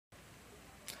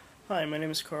Hi, my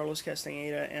name is Carlos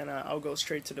Castaneda, and I'll go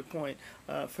straight to the point.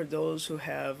 For those who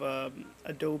have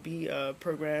Adobe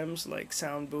programs like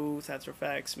Sound Booth, After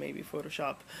Effects, maybe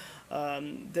Photoshop,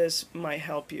 this might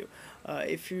help you.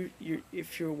 If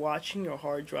you're watching your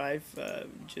hard drive,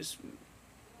 just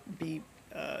be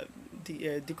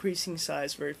decreasing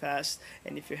size very fast,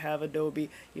 and if you have Adobe,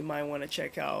 you might want to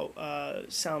check out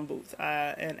Sound Booth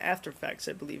and After Effects.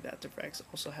 I believe After Effects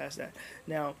also has that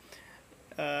now.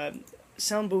 uh,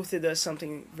 Sound Booth, it does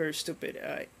something very stupid.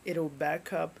 It'll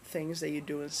back up things that you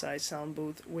do inside Sound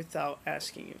Booth without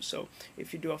asking you. So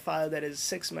if you do a file that is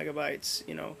 6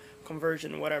 MB,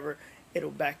 conversion, whatever,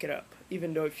 it'll back it up.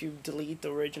 Even though if you delete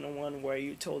the original one where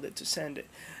you told it to send it,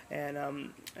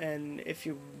 and if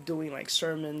you're doing like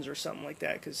sermons or something like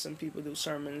that, because some people do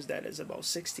sermons that is about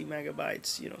 60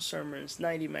 MB, sermons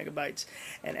 90 MB,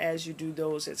 and as you do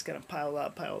those, it's gonna pile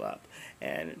up,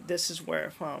 and this is where I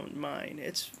found mine.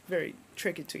 It's very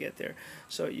tricky to get there.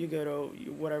 So you go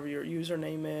to whatever your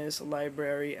username is,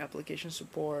 library, application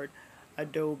support,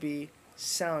 Adobe,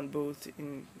 Sound Booth,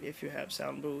 if you have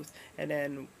Sound Booth, and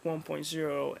then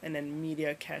 1.0, and then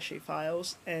media cache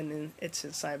files, and then it's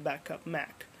inside backup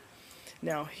Mac.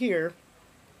 Now here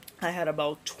I had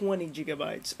about 20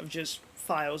 GB of just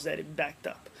files that it backed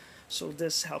up, so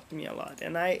this helped me a lot.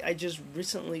 And I just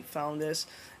recently found this.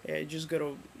 Just go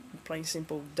to plain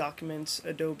simple documents,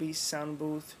 Adobe Sound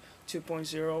Booth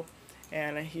 2.0,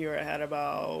 and here I had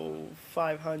about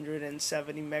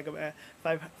 570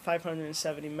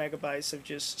 megabytes of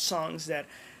just songs that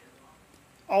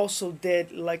also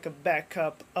did like a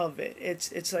backup of it.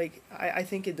 It's like I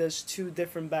think it does two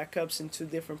different backups in two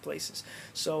different places.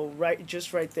 So right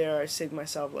there, I saved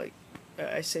myself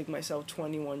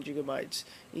 21 GB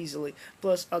easily,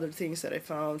 plus other things that I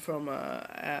found from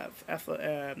After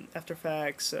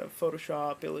Effects,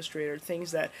 Photoshop, Illustrator,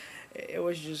 things that it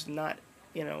was just not,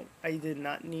 I did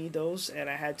not need those, and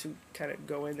I had to kind of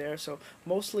go in there. So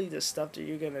mostly the stuff that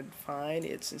you're gonna find,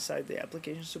 it's inside the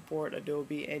application support,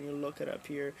 Adobe, and you look it up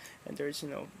here, and there's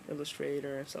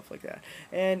Illustrator and stuff like that.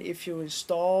 And if you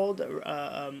installed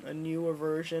a newer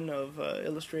version of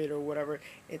Illustrator or whatever,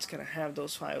 it's gonna have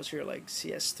those files here like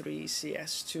CS3,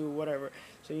 CS2, whatever.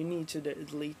 So you need to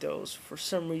delete those. For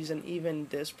some reason, even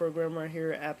this program right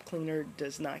here, App Cleaner,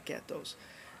 does not get those.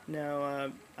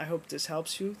 Now, I hope this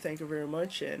helps you. Thank you very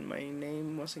much, and my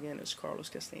name once again is Carlos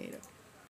Castaneda.